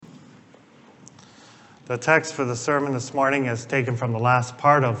The text for the sermon this morning is taken from the last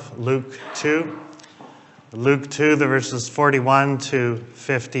part of Luke 2. Luke 2, the verses 41 to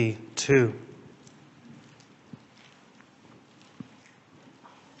 52.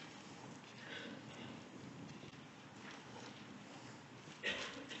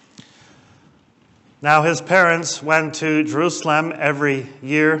 Now his parents went to Jerusalem every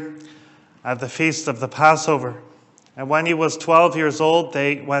year at the feast of the Passover. And when he was 12 years old,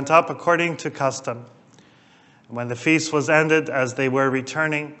 they went up according to custom. And when the feast was ended, as they were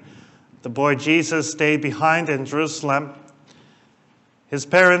returning, the boy Jesus stayed behind in Jerusalem. His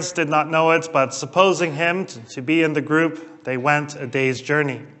parents did not know it, but supposing him to be in the group, they went a day's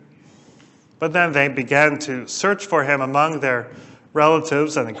journey. But then they began to search for him among their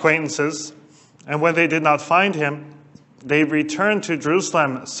relatives and acquaintances. And when they did not find him, they returned to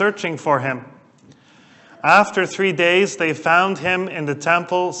Jerusalem searching for him. After 3 days, they found him in the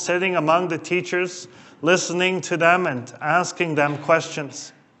temple, sitting among the teachers, listening to them and asking them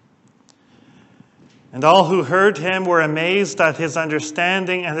questions. And all who heard him were amazed at his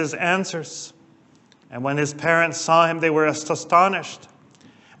understanding and his answers. And when his parents saw him, they were astonished.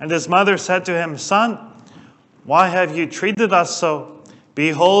 And his mother said to him, "Son, why have you treated us so?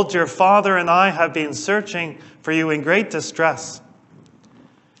 Behold, your father and I have been searching for you in great distress."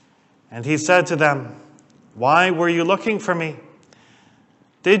 And he said to them, "Why were you looking for me?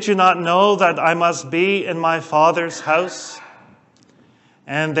 Did you not know that I must be in my Father's house?"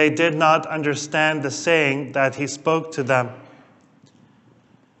 And they did not understand the saying that he spoke to them.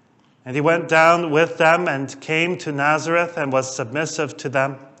 And he went down with them and came to Nazareth and was submissive to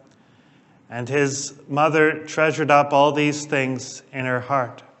them. And his mother treasured up all these things in her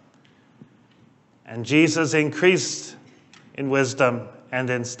heart. And Jesus increased in wisdom and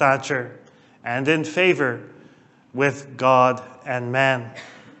in stature and in favor with God and man.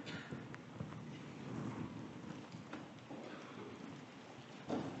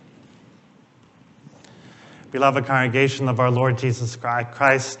 Beloved congregation of our Lord Jesus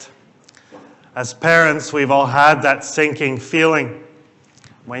Christ, as parents, we've all had that sinking feeling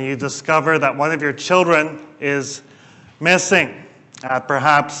when you discover that one of your children is missing at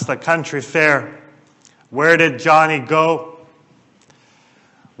perhaps the country fair. Where did Johnny go?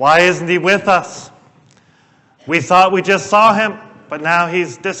 Why isn't he with us? We thought we just saw him, but now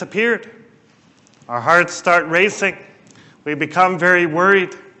he's disappeared. Our hearts start racing. We become very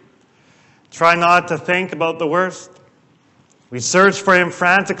worried. Try not to think about the worst. We search for him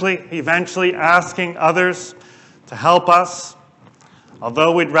frantically, eventually asking others to help us,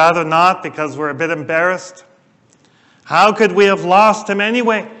 although we'd rather not because we're a bit embarrassed. How could we have lost him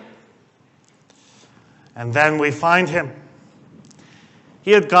anyway? And then we find him.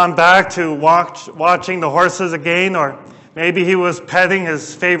 He had gone back to watching the horses again, or maybe he was petting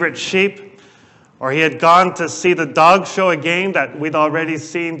his favorite sheep, or he had gone to see the dog show again that we'd already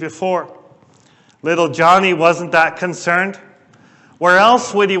seen before. Little Johnny wasn't that concerned. Where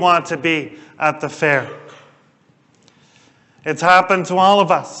else would he want to be at the fair? It's happened to all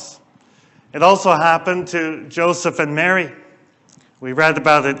of us. It also happened to Joseph and Mary. We read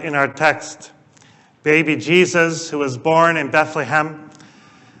about it in our text. Baby Jesus, who was born in Bethlehem,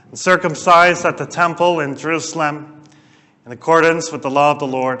 and circumcised at the temple in Jerusalem, in accordance with the law of the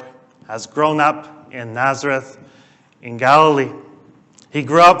Lord, has grown up in Nazareth in Galilee. He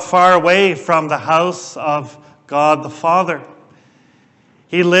grew up far away from the house of God the Father.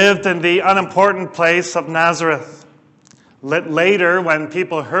 He lived in the unimportant place of Nazareth. Later, when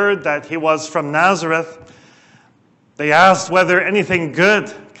people heard that he was from Nazareth, they asked whether anything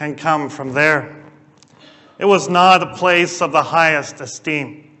good can come from there. It was not a place of the highest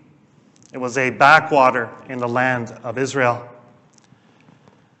esteem. It was a backwater in the land of Israel.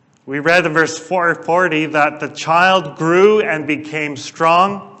 We read in verse 440 that the child grew and became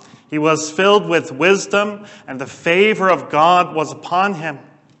strong. He was filled with wisdom, and the favor of God was upon him.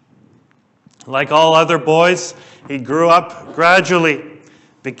 Like all other boys, he grew up gradually,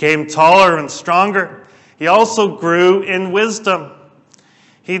 became taller and stronger. He also grew in wisdom.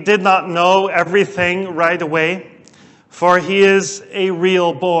 He did not know everything right away, for he is a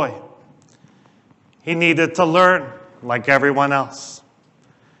real boy. He needed to learn like everyone else.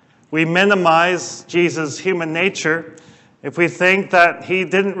 We minimize Jesus' human nature if we think that he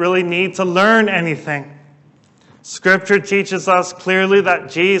didn't really need to learn anything. Scripture teaches us clearly that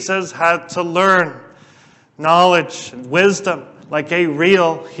Jesus had to learn knowledge and wisdom like a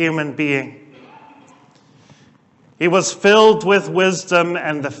real human being. He was filled with wisdom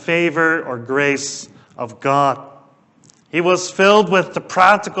and the favor or grace of God. He was filled with the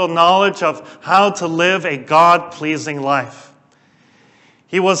practical knowledge of how to live a God-pleasing life.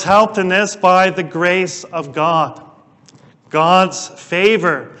 He was helped in this by the grace of God. God's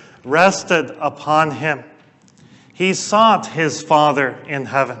favor rested upon him. He sought his Father in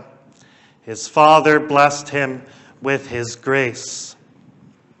heaven. His Father blessed him with his grace.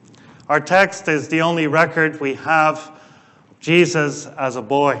 Our text is the only record we have of Jesus as a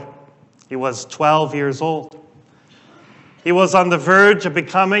boy. He was 12 years old. He was on the verge of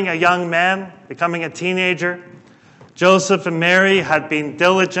becoming a young man, becoming a teenager. Joseph and Mary had been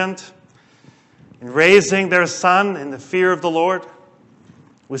diligent in raising their son in the fear of the Lord.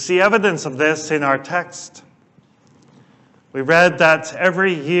 We see evidence of this in our text. We read that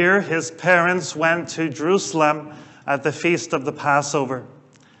every year his parents went to Jerusalem at the feast of the Passover.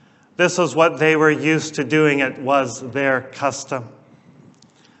 This was what they were used to doing. It was their custom.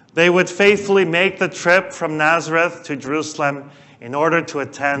 They would faithfully make the trip from Nazareth to Jerusalem in order to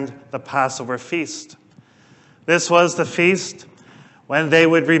attend the Passover feast. This was the feast when they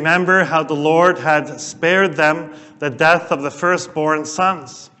would remember how the Lord had spared them the death of the firstborn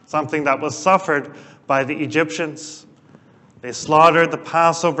sons, something that was suffered by the Egyptians. They slaughtered the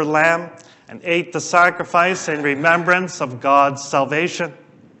Passover lamb and ate the sacrifice in remembrance of God's salvation.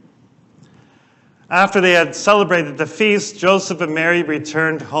 After they had celebrated the feast, Joseph and Mary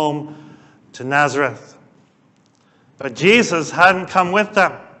returned home to Nazareth. But Jesus hadn't come with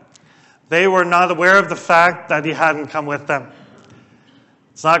them. They were not aware of the fact that he hadn't come with them.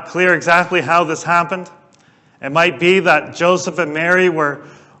 It's not clear exactly how this happened. It might be that Joseph and Mary were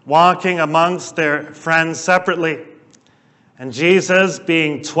walking amongst their friends separately. And Jesus,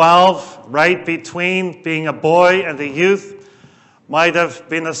 being 12, right between being a boy and a youth, might have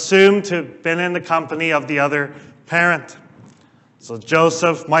been assumed to have been in the company of the other parent. So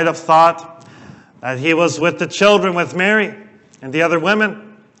Joseph might have thought that he was with the children with Mary and the other women,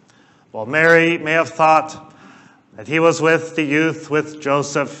 while Mary may have thought that he was with the youth with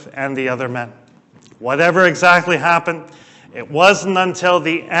Joseph and the other men. Whatever exactly happened, it wasn't until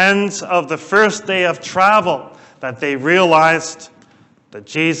the end of the first day of travel that they realized that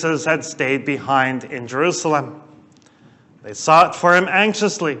Jesus had stayed behind in Jerusalem. They sought for him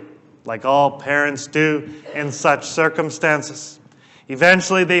anxiously, like all parents do in such circumstances.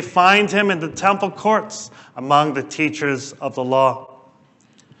 Eventually, they find him in the temple courts among the teachers of the law.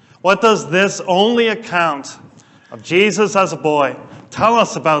 What does this only account of Jesus as a boy tell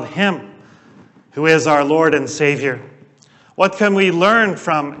us about him, who is our Lord and Savior? What can we learn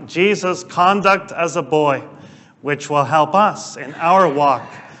from Jesus' conduct as a boy, which will help us in our walk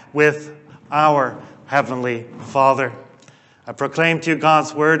with our Heavenly Father? I proclaim to you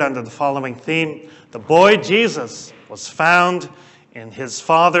God's word under the following theme. The boy Jesus was found in his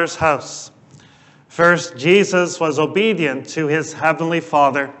Father's house. First, Jesus was obedient to his Heavenly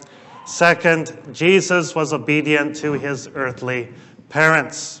Father. Second, Jesus was obedient to his earthly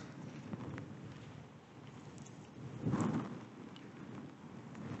parents.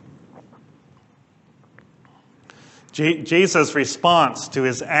 Jesus' response to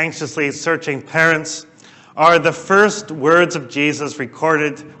his anxiously searching parents are the first words of Jesus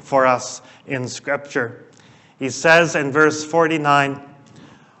recorded for us in Scripture. He says in verse 49,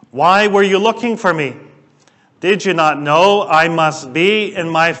 "Why were you looking for me? Did you not know I must be in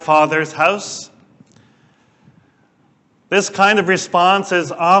my Father's house?" This kind of response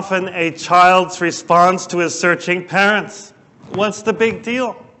is often a child's response to his searching parents. What's the big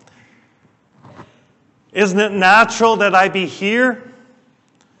deal? Isn't it natural that I be here?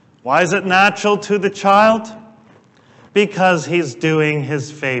 Why is it natural to the child? Because he's doing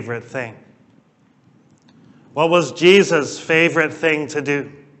his favorite thing. What was Jesus' favorite thing to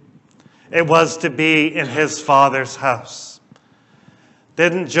do? It was to be in his Father's house.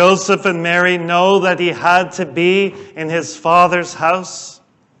 Didn't Joseph and Mary know that he had to be in his Father's house?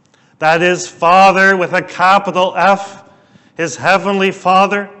 That is, Father with a capital F, his Heavenly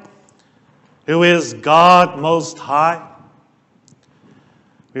Father, who is God Most High.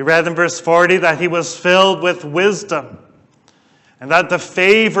 We read in verse 40 that he was filled with wisdom and that the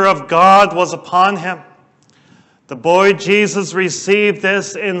favor of God was upon him. The boy Jesus received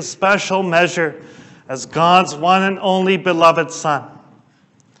this in special measure as God's one and only beloved Son.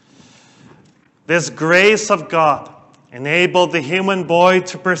 This grace of God enabled the human boy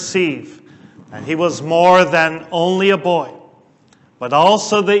to perceive that he was more than only a boy, but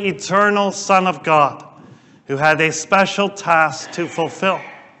also the eternal Son of God, who had a special task to fulfill.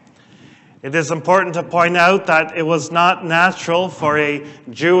 It is important to point out that it was not natural for a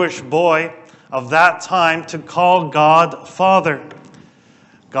Jewish boy of that time to call God Father.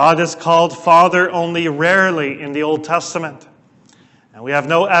 God is called Father only rarely in the Old Testament. And we have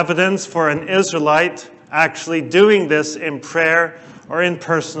no evidence for an Israelite actually doing this in prayer or in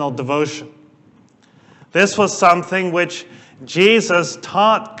personal devotion. This was something which Jesus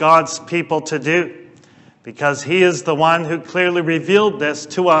taught God's people to do, because he is the one who clearly revealed this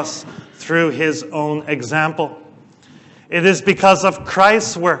to us through his own example. It is because of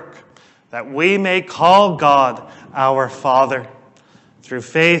Christ's work that we may call God our Father. Through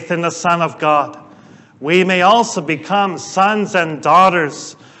faith in the Son of God, we may also become sons and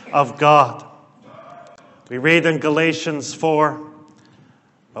daughters of God. We read in Galatians 4,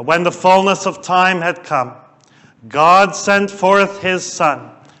 "But when the fullness of time had come, God sent forth his Son,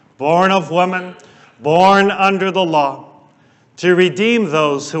 born of woman, born under the law, to redeem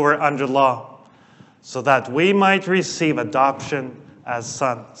those who were under law, so that we might receive adoption as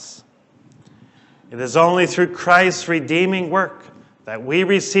sons." It is only through Christ's redeeming work that we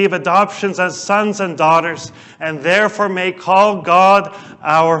receive adoptions as sons and daughters, and therefore may call God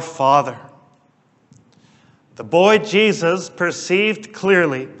our Father. The boy Jesus perceived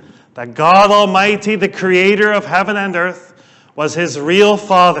clearly that God Almighty, the creator of heaven and earth, was his real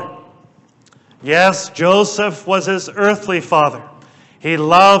father. Yes, Joseph was his earthly father. He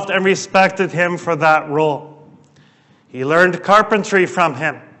loved and respected him for that role. He learned carpentry from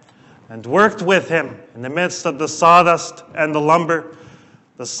him and worked with him in the midst of the sawdust and the lumber,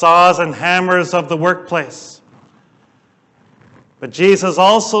 the saws and hammers of the workplace. But Jesus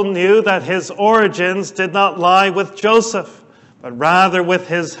also knew that his origins did not lie with Joseph, but rather with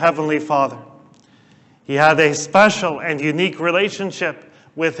his heavenly Father. He had a special and unique relationship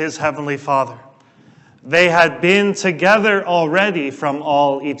with his heavenly Father. They had been together already from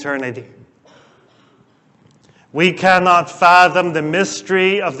all eternity. We cannot fathom the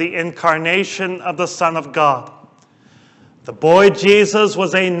mystery of the incarnation of the Son of God. The boy Jesus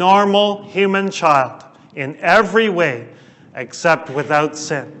was a normal human child in every way except without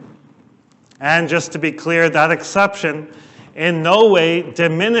sin. And just to be clear, that exception in no way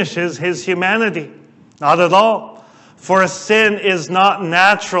diminishes his humanity. Not at all. For sin is not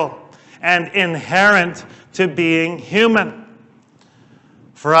natural and inherent to being human.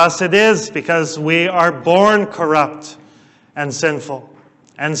 For us it is, because we are born corrupt and sinful.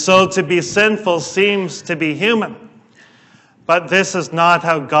 And so to be sinful seems to be human. But this is not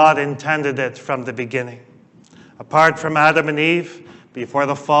how God intended it from the beginning. Apart from Adam and Eve, before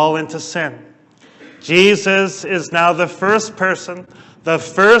the fall into sin, Jesus is now the first person, the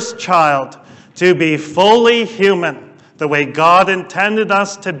first child, to be fully human, the way God intended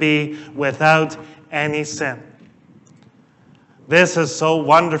us to be, without any sin. This is so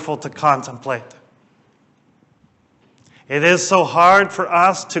wonderful to contemplate. It is so hard for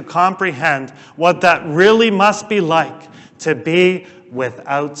us to comprehend what that really must be like to be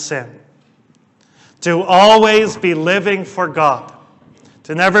without sin. To always be living for God.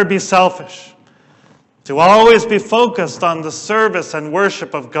 To never be selfish. To always be focused on the service and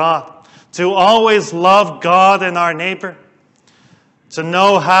worship of God. To always love God and our neighbor. To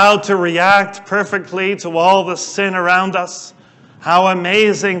know how to react perfectly to all the sin around us. How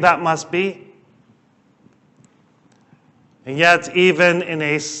amazing that must be. And yet, even in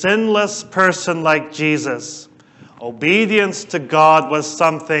a sinless person like Jesus, obedience to God was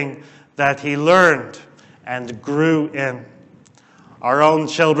something that he learned and grew in. Our own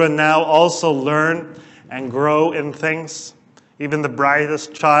children now also learn and grow in things. Even the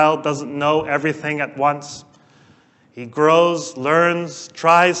brightest child doesn't know everything at once. He grows, learns,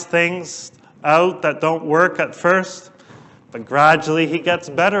 tries things out that don't work at first, but gradually he gets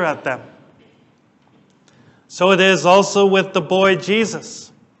better at them. So it is also with the boy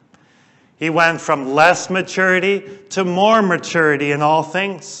Jesus. He went from less maturity to more maturity in all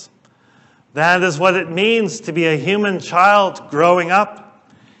things. That is what it means to be a human child growing up.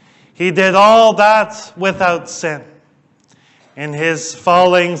 He did all that without sin. In his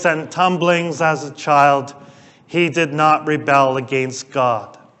fallings and tumblings as a child, he did not rebel against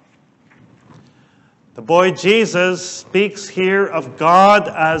God. The boy Jesus speaks here of God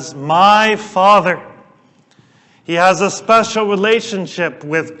as my Father. He has a special relationship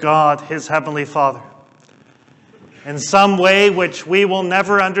with God, his heavenly Father. In some way which we will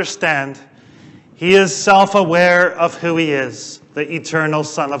never understand, he is self-aware of who he is, the eternal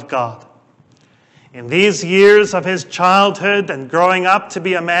Son of God. In these years of his childhood and growing up to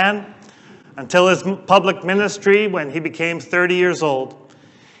be a man, until his public ministry when he became 30 years old,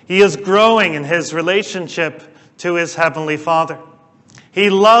 he is growing in his relationship to his heavenly Father. He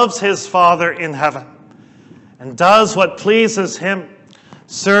loves his Father in heaven and does what pleases him.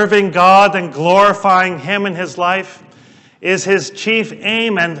 Serving God and glorifying him in his life is his chief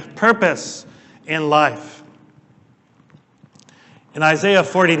aim and purpose in life. In Isaiah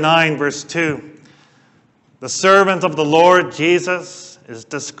 49, verse 2, The servant of the Lord Jesus is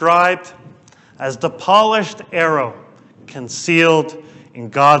described as the polished arrow concealed in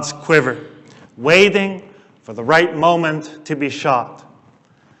God's quiver, waiting for the right moment to be shot.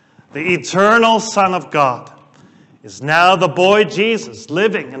 The eternal Son of God is now the boy Jesus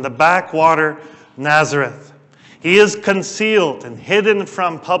living in the backwater Nazareth. He is concealed and hidden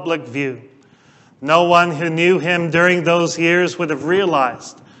from public view. No one who knew him during those years would have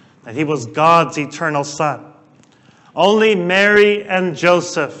realized that he was God's eternal Son. Only Mary and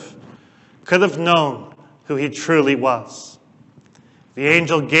Joseph could have known who he truly was. The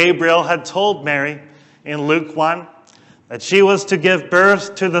angel Gabriel had told Mary in Luke 1 that she was to give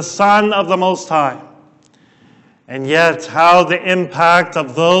birth to the Son of the Most High. And yet, how the impact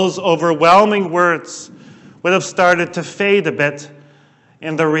of those overwhelming words would have started to fade a bit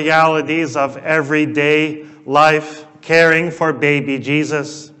in the realities of everyday life, caring for baby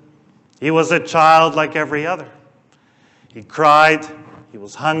Jesus. He was a child like every other. He cried, he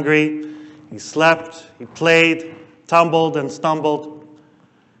was hungry, he slept, he played, tumbled and stumbled.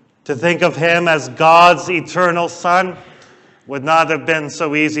 To think of him as God's eternal Son would not have been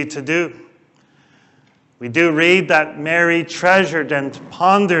so easy to do. We do read that Mary treasured and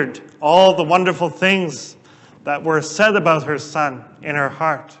pondered all the wonderful things that were said about her Son in her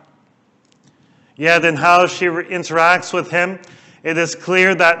heart. Yet in how she interacts with him, it is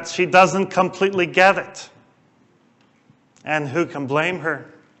clear that she doesn't completely get it. And who can blame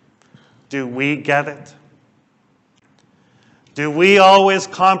her? Do we get it? Do we always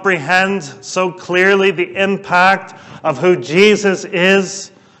comprehend so clearly the impact of who Jesus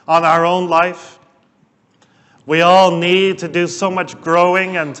is on our own life? We all need to do so much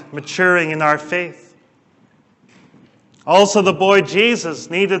growing and maturing in our faith. Also, the boy Jesus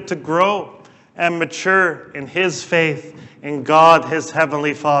needed to grow and mature in his faith in God, his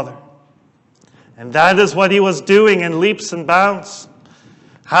heavenly Father. And that is what he was doing in leaps and bounds.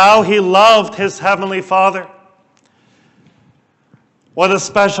 How he loved his heavenly Father. What a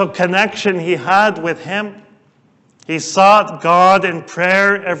special connection he had with him. He sought God in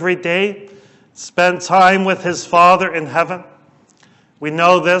prayer every day, spent time with his Father in heaven. We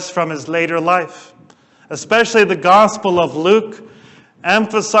know this from his later life. Especially the Gospel of Luke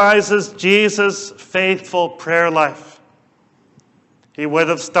emphasizes Jesus' faithful prayer life. He would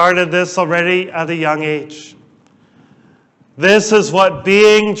have started this already at a young age. This is what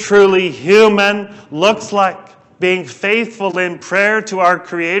being truly human looks like. Being faithful in prayer to our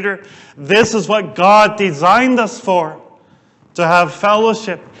Creator. This is what God designed us for. To have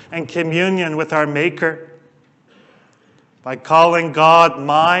fellowship and communion with our Maker. By calling God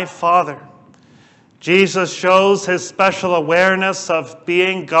my Father, Jesus shows his special awareness of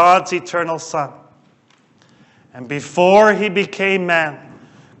being God's eternal Son. And before he became man,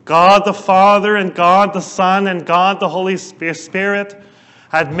 God the Father and God the Son and God the Holy Spirit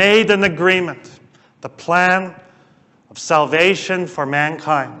had made an agreement, the plan of salvation for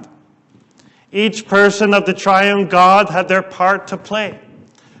mankind. Each person of the triune God had their part to play.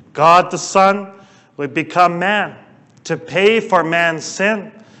 God the Son would become man to pay for man's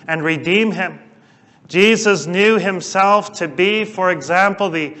sin and redeem him. Jesus knew himself to be, for example,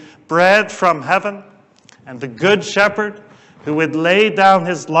 the bread from heaven and the good shepherd who would lay down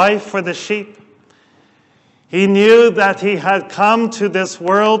his life for the sheep. He knew that he had come to this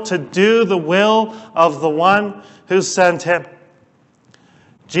world to do the will of the one who sent him.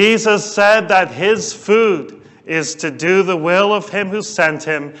 Jesus said that his food is to do the will of him who sent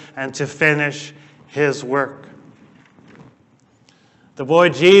him and to finish his work. The boy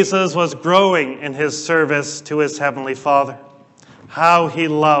Jesus was growing in his service to his heavenly Father. How he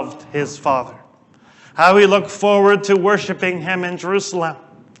loved his Father. How he looked forward to worshiping him in Jerusalem,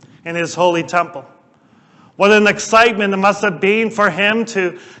 in his holy temple. What an excitement it must have been for him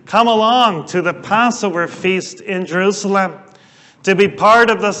to come along to the Passover feast in Jerusalem, to be part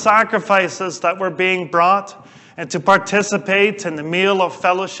of the sacrifices that were being brought, and to participate in the meal of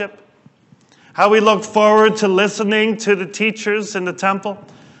fellowship. How we looked forward to listening to the teachers in the temple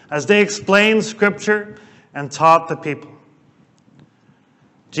as they explained Scripture and taught the people.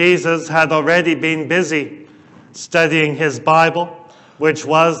 Jesus had already been busy studying his Bible, which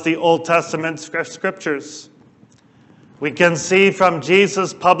was the Old Testament Scriptures. We can see from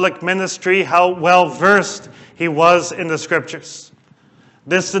Jesus' public ministry how well versed he was in the Scriptures.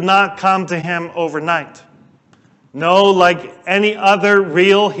 This did not come to him overnight. No, like any other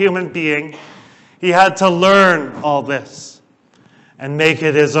real human being, he had to learn all this and make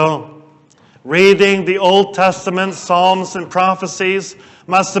it his own. Reading the Old Testament, Psalms, and prophecies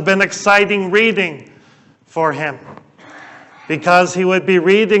must have been exciting reading for him, because he would be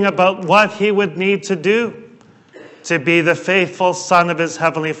reading about what he would need to do to be the faithful son of his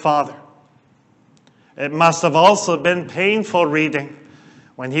heavenly Father. It must have also been painful reading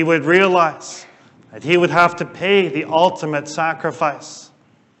when he would realize that he would have to pay the ultimate sacrifice.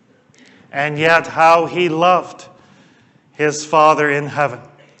 And yet how he loved his Father in heaven,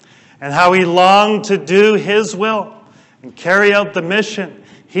 and how he longed to do his will and carry out the mission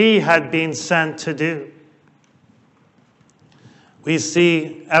he had been sent to do. We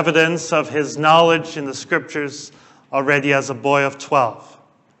see evidence of his knowledge in the Scriptures already as a boy of 12.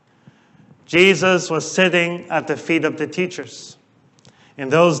 Jesus was sitting at the feet of the teachers. In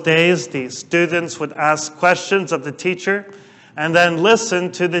those days, the students would ask questions of the teacher and then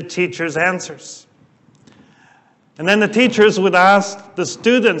listen to the teacher's answers. And then the teachers would ask the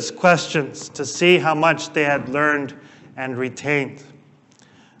students questions to see how much they had learned and retained.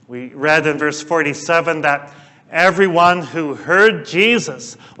 We read in verse 47 that everyone who heard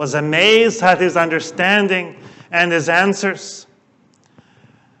Jesus was amazed at his understanding and his answers.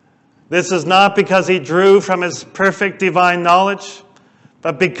 This is not because he drew from his perfect divine knowledge,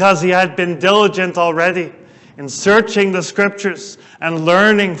 but because he had been diligent already in searching the Scriptures and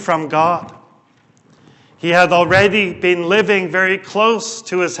learning from God. He had already been living very close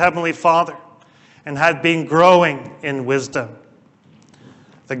to his heavenly Father and had been growing in wisdom.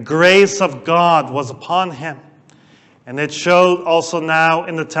 The grace of God was upon him, and it showed also now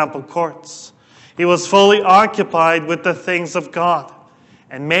in the temple courts. He was fully occupied with the things of God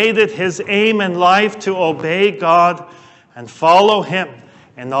and made it his aim in life to obey God and follow him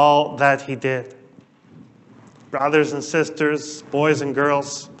in all that he did. Brothers and sisters, boys and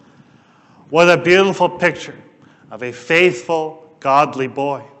girls, what a beautiful picture of a faithful, godly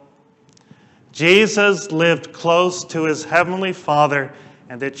boy. Jesus lived close to his heavenly Father,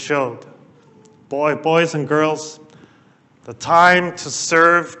 and it showed. Boys and girls, the time to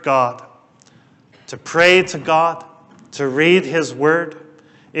serve God, to pray to God, to read his word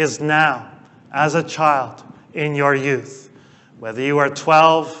is now as a child in your youth, whether you are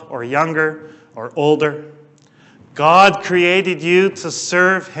 12 or younger or older. God created you to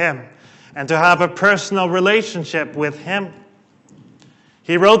serve him and to have a personal relationship with him.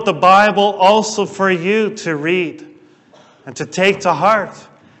 He wrote the Bible also for you to read and to take to heart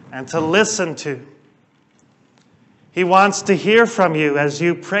and to listen to. He wants to hear from you as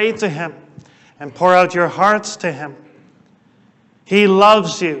you pray to him and pour out your hearts to him. He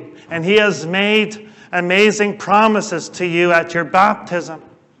loves you, and he has made amazing promises to you at your baptism.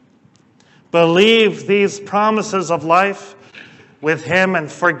 Believe these promises of life with him and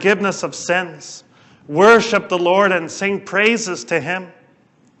forgiveness of sins. Worship the Lord and sing praises to him.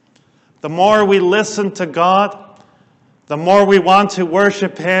 The more we listen to God, the more we want to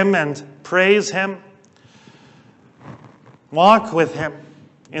worship him and praise him. Walk with him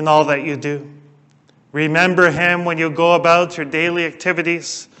in all that you do. Remember him when you go about your daily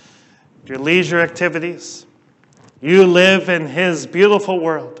activities, your leisure activities. You live in his beautiful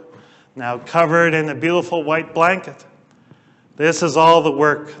world, now covered in a beautiful white blanket. This is all the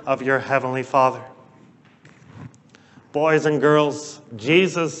work of your heavenly Father. Boys and girls,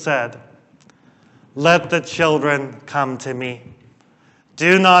 Jesus said, "Let the children come to me.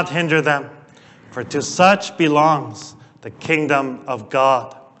 Do not hinder them, for to such belongs the kingdom of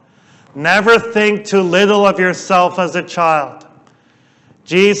God." Never think too little of yourself as a child.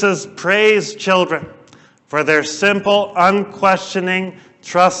 Jesus praised children for their simple, unquestioning,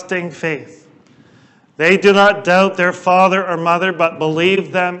 trusting faith. They do not doubt their father or mother, but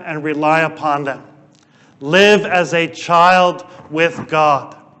believe them and rely upon them. Live as a child with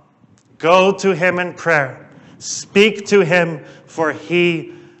God. Go to him in prayer. Speak to him, for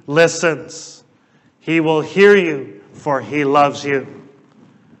he listens. He will hear you, for he loves you.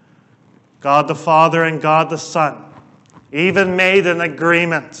 God the Father and God the Son even made an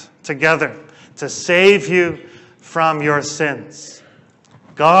agreement together to save you from your sins.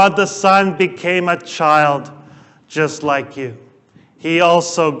 God the Son became a child just like you. He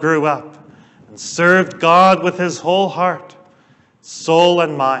also grew up and served God with his whole heart, soul,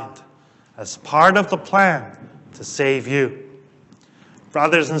 and mind as part of the plan to save you.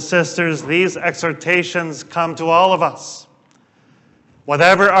 Brothers and sisters, these exhortations come to all of us.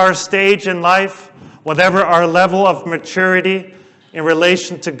 Whatever our stage in life, whatever our level of maturity in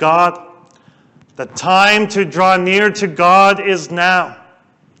relation to God, the time to draw near to God is now.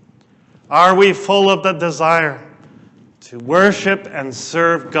 Are we full of the desire to worship and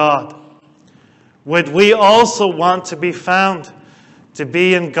serve God? Would we also want to be found to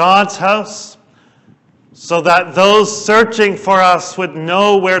be in God's house so that those searching for us would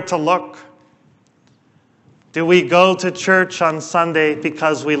know where to look? Do we go to church on Sunday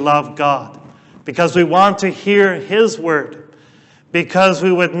because we love God, because we want to hear his word, because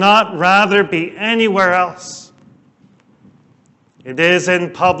we would not rather be anywhere else. It is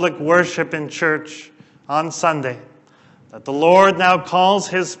in public worship in church on Sunday that the Lord now calls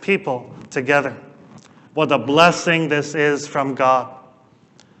his people together. What a blessing this is from God,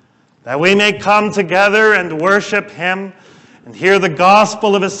 that we may come together and worship him and hear the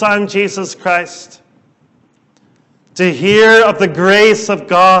gospel of his Son, Jesus Christ, to hear of the grace of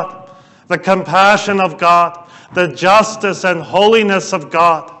God, the compassion of God, the justice and holiness of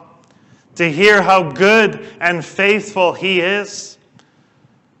God, to hear how good and faithful he is.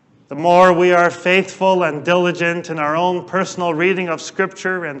 The more we are faithful and diligent in our own personal reading of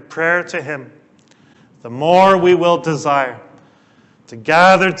Scripture and prayer to him, the more we will desire to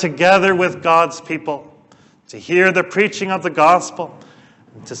gather together with God's people, to hear the preaching of the gospel,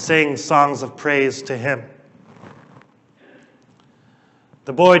 and to sing songs of praise to him.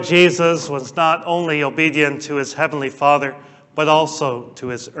 The boy Jesus was not only obedient to his heavenly Father, but also to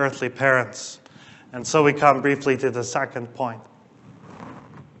his earthly parents. And so we come briefly to the second point.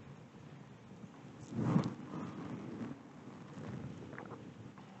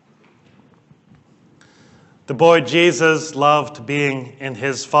 The boy Jesus loved being in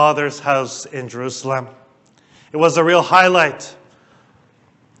his Father's house in Jerusalem. It was a real highlight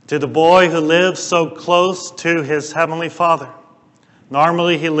to the boy who lived so close to his heavenly Father.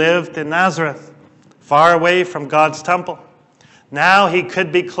 Normally he lived in Nazareth, far away from God's temple. Now he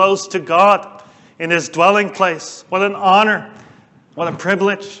could be close to God in his dwelling place. What an honor, what a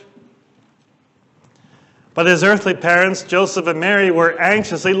privilege. But his earthly parents, Joseph and Mary, were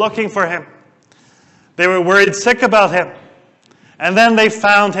anxiously looking for him. They were worried sick about him. And then they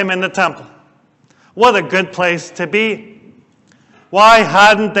found him in the temple. What a good place to be. Why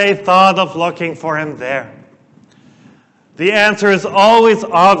hadn't they thought of looking for him there? The answer is always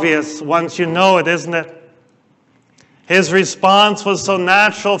obvious once you know it, isn't it? His response was so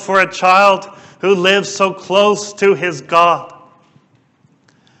natural for a child who lives so close to his God.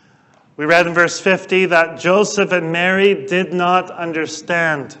 We read in verse 50 that Joseph and Mary did not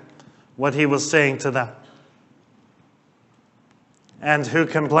understand what he was saying to them. And who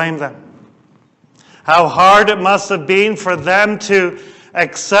can blame them? How hard it must have been for them to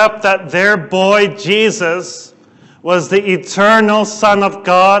accept that their boy Jesus was the eternal Son of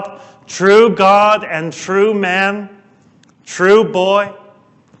God and true man, true boy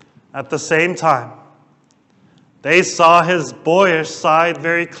at the same time. They saw his boyish side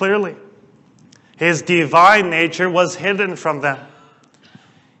very clearly. His divine nature was hidden from them.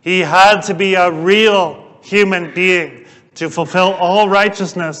 He had to be a real human being to fulfill all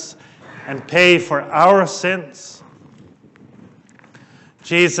righteousness and pay for our sins.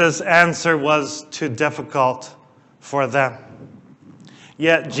 Jesus' answer was too difficult for them.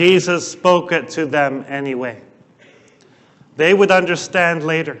 Yet Jesus spoke it to them anyway. They would understand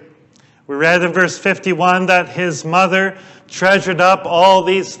later. We read in verse 51 that his mother treasured up all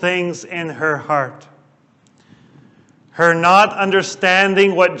these things in her heart. Her not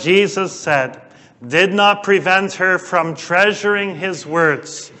understanding what Jesus said did not prevent her from treasuring his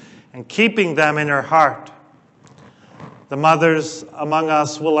words and keeping them in her heart. The mothers among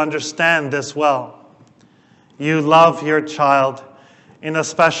us will understand this well. You love your child in a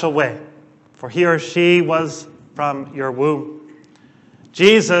special way, for he or she was from your womb.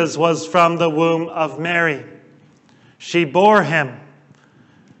 Jesus was from the womb of Mary. She bore him,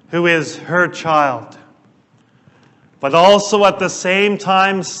 who is her child, but also at the same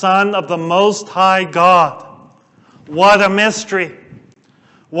time Son of the Most High God. What a mystery!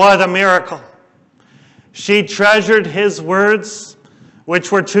 What a miracle! She treasured his words,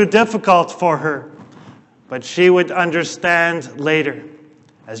 which were too difficult for her, but she would understand later.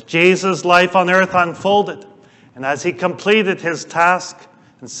 As Jesus' life on earth unfolded, and as he completed his task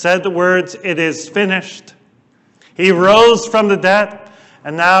and said the words, "It is finished," he rose from the dead,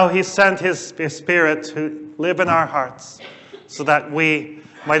 and now he sent his Spirit to live in our hearts so that we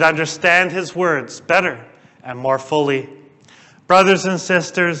might understand his words better and more fully. Brothers and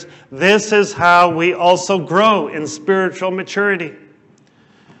sisters, this is how we also grow in spiritual maturity.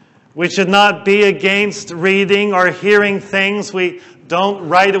 We should not be against reading or hearing things we don't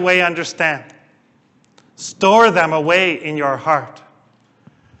right away understand. Store them away in your heart.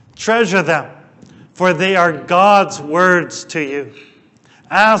 Treasure them, for they are God's words to you.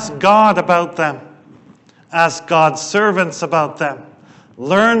 Ask God about them. Ask God's servants about them.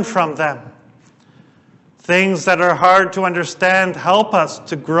 Learn from them. Things that are hard to understand help us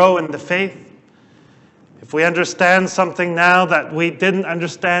to grow in the faith. If we understand something now that we didn't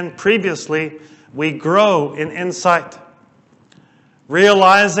understand previously, we grow in insight.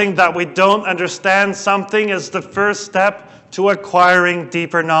 Realizing that we don't understand something is the first step to acquiring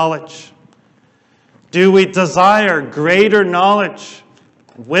deeper knowledge. Do we desire greater knowledge,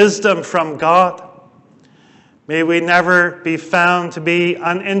 wisdom from God? May we never be found to be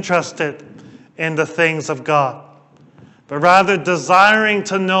uninterested in the things of God, but rather desiring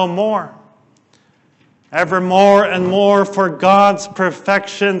to know more, ever more and more, for God's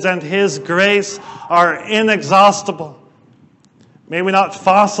perfections and His grace are inexhaustible. May we not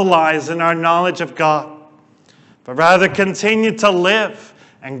fossilize in our knowledge of God, but rather continue to live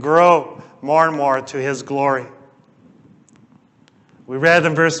and grow more and more to His glory. We read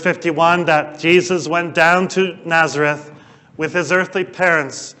in verse 51 that Jesus went down to Nazareth with His earthly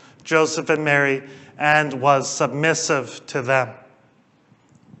parents, Joseph and Mary, and was submissive to them.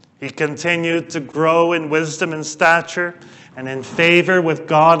 He continued to grow in wisdom and stature and in favor with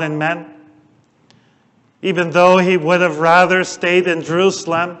God and men. Even though he would have rather stayed in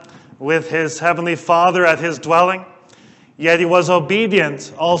Jerusalem with his heavenly Father at his dwelling, yet he was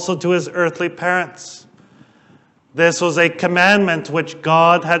obedient also to his earthly parents. This was a commandment which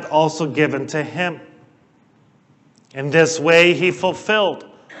God had also given to him. In this way he fulfilled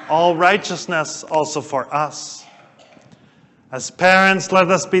all righteousness also for us. As parents,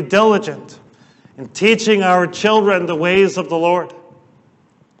 let us be diligent in teaching our children the ways of the Lord.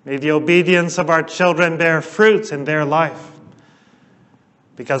 May the obedience of our children bear fruit in their life,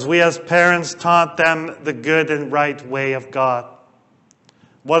 because we as parents taught them the good and right way of God.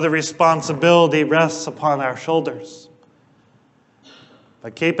 What a responsibility rests upon our shoulders.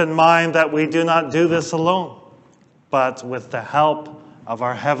 But keep in mind that we do not do this alone, but with the help of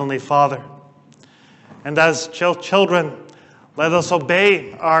our Heavenly Father. And as children, let us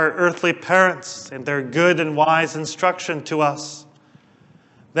obey our earthly parents in their good and wise instruction to us.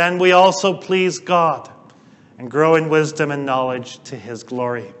 Then we also please God and grow in wisdom and knowledge to His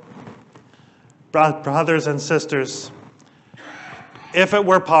glory. Brothers and sisters, if it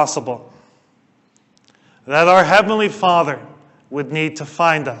were possible that our Heavenly Father would need to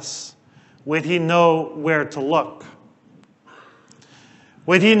find us, would He know where to look?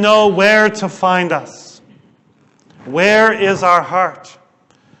 Would He know where to find us? Where is our heart?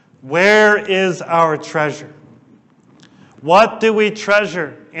 Where is our treasure? What do we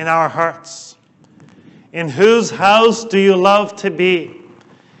treasure in our hearts? In whose house do you love to be?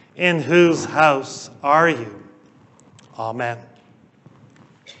 In whose house are you? Amen.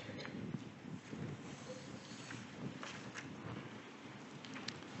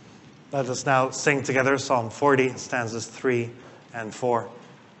 Let us now sing together Psalm 40, stanzas 3 and 4.